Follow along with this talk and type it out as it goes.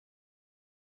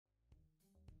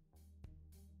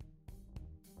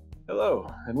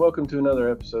Hello, and welcome to another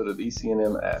episode of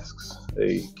EC&M Asks,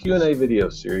 a Q&A video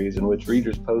series in which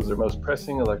readers pose their most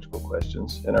pressing electrical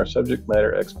questions and our subject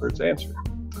matter experts answer.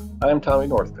 I am Tommy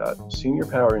Northcott, Senior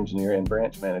Power Engineer and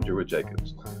Branch Manager with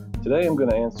Jacobs. Today I'm going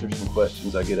to answer some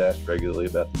questions I get asked regularly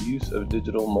about the use of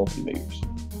digital multimeters.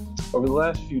 Over the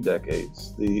last few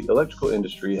decades, the electrical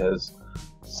industry has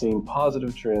seen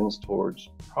positive trends towards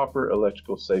proper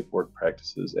electrical safe work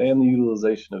practices and the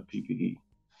utilization of PPE.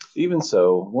 Even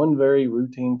so, one very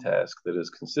routine task that is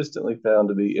consistently found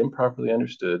to be improperly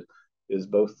understood is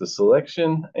both the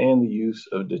selection and the use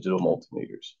of digital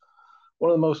multimeters.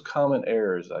 One of the most common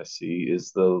errors I see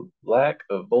is the lack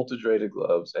of voltage-rated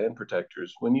gloves and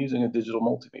protectors when using a digital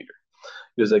multimeter.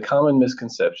 It is a common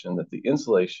misconception that the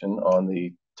insulation on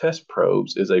the test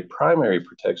probes is a primary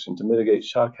protection to mitigate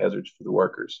shock hazards for the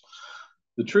workers.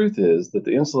 The truth is that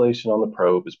the insulation on the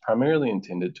probe is primarily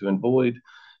intended to avoid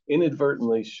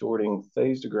inadvertently shorting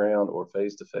phase to ground or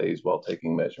phase to phase while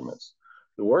taking measurements.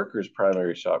 The worker's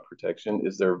primary shock protection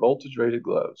is their voltage-rated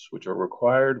gloves, which are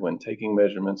required when taking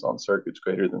measurements on circuits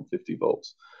greater than 50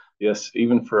 volts. Yes,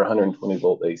 even for 120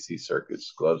 volt AC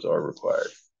circuits, gloves are required.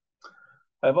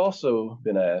 I've also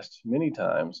been asked many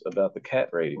times about the CAT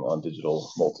rating on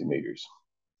digital multimeters.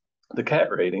 The CAT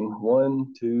rating,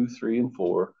 1, 2, 3, and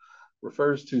 4,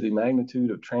 refers to the magnitude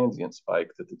of transient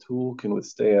spike that the tool can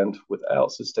withstand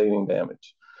without sustaining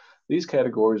damage. These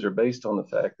categories are based on the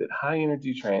fact that high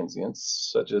energy transients,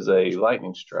 such as a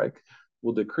lightning strike,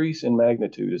 will decrease in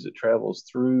magnitude as it travels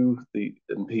through the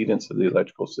impedance of the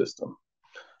electrical system.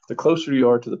 The closer you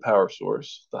are to the power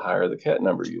source, the higher the CAT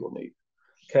number you will need.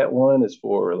 CAT 1 is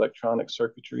for electronic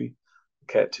circuitry,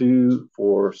 CAT 2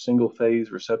 for single phase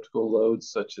receptacle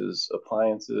loads such as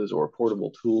appliances or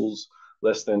portable tools,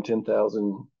 less than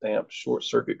 10,000 amp short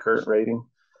circuit current rating.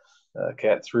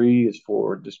 CAT 3 is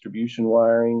for distribution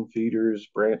wiring, feeders,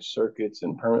 branch circuits,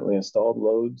 and permanently installed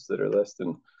loads that are less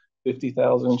than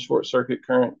 50,000 short circuit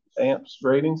current amps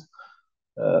ratings.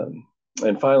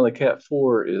 And finally, CAT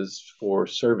 4 is for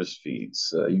service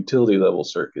feeds, utility level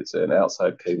circuits, and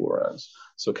outside cable runs.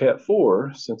 So CAT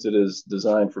 4, since it is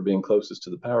designed for being closest to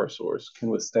the power source,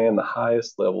 can withstand the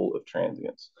highest level of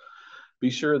transients. Be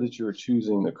sure that you are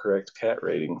choosing the correct CAT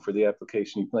rating for the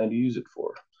application you plan to use it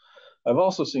for. I've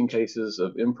also seen cases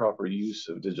of improper use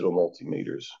of digital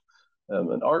multimeters.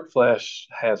 An arc flash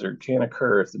hazard can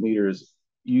occur if the meter is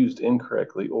used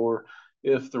incorrectly or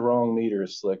if the wrong meter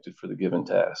is selected for the given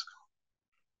task.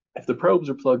 If the probes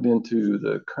are plugged into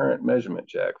the current measurement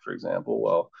jack, for example,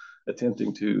 while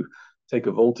attempting to take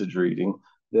a voltage reading,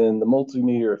 then the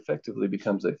multimeter effectively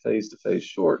becomes a phase-to-phase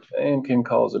short and can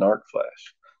cause an arc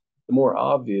flash. The more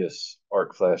obvious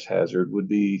arc flash hazard would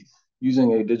be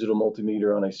using a digital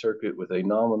multimeter on a circuit with a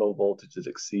nominal voltage that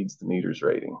exceeds the meter's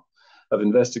rating. I've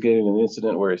investigated an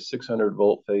incident where a 600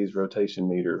 volt phase rotation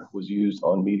meter was used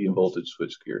on medium voltage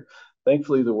switchgear.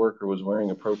 Thankfully, the worker was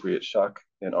wearing appropriate shock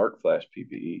and arc flash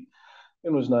PPE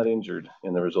and was not injured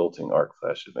in the resulting arc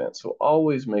flash event. So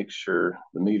always make sure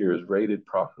the meter is rated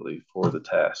properly for the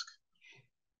task.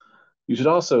 You should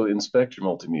also inspect your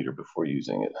multimeter before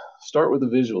using it. Start with a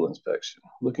visual inspection,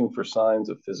 looking for signs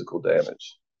of physical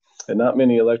damage. And not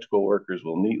many electrical workers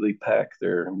will neatly pack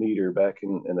their meter back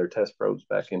in and their test probes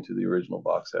back into the original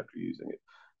box after using it.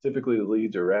 Typically, the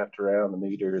leads are wrapped around the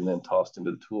meter and then tossed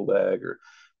into the tool bag or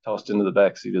tossed into the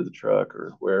back seat of the truck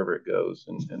or wherever it goes.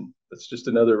 And that's just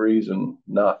another reason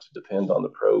not to depend on the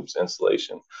probe's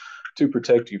insulation to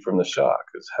protect you from the shock.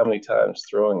 Because how many times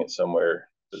throwing it somewhere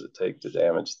does it take to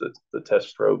damage the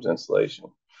test probe's insulation?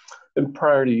 And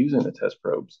prior to using the test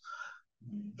probes,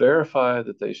 verify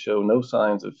that they show no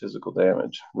signs of physical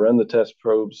damage. Run the test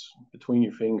probes between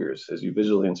your fingers as you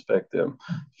visually inspect them,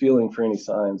 feeling for any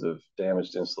signs of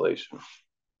damaged insulation.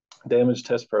 Damaged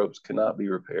test probes cannot be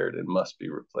repaired and must be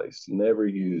replaced. Never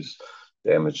use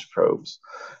damaged probes.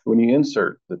 When you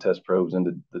insert the test probes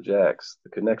into the jacks, the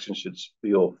connection should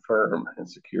feel firm and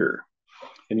secure.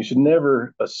 And you should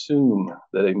never assume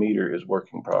that a meter is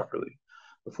working properly.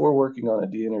 Before working on a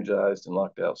de-energized and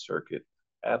locked out circuit,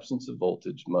 absence of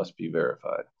voltage must be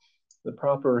verified. The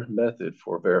proper method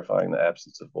for verifying the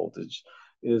absence of voltage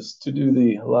is to do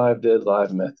the live dead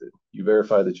live method. You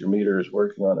verify that your meter is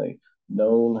working on a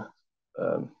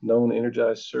known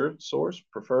energized source,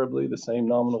 preferably the same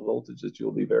nominal voltage that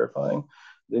you'll be verifying.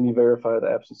 Then you verify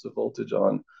the absence of voltage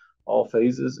on all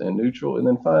phases and neutral, and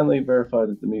then finally verify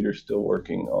that the meter is still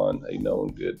working on a known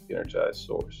good energized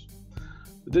source.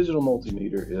 The digital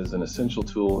multimeter is an essential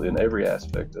tool in every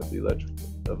aspect of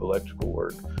electrical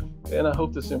work, and I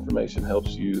hope this information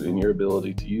helps you in your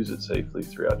ability to use it safely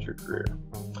throughout your career.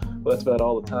 Well, that's about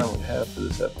all the time we have for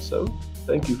this episode.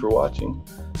 Thank you for watching.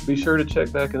 Be sure to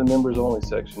check back in the members only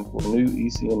section for new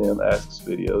EC&M Asks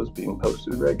videos being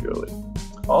posted regularly.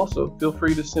 Also, feel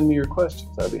free to send me your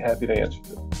questions. I'd be happy to answer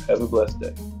them. Have a blessed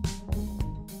day.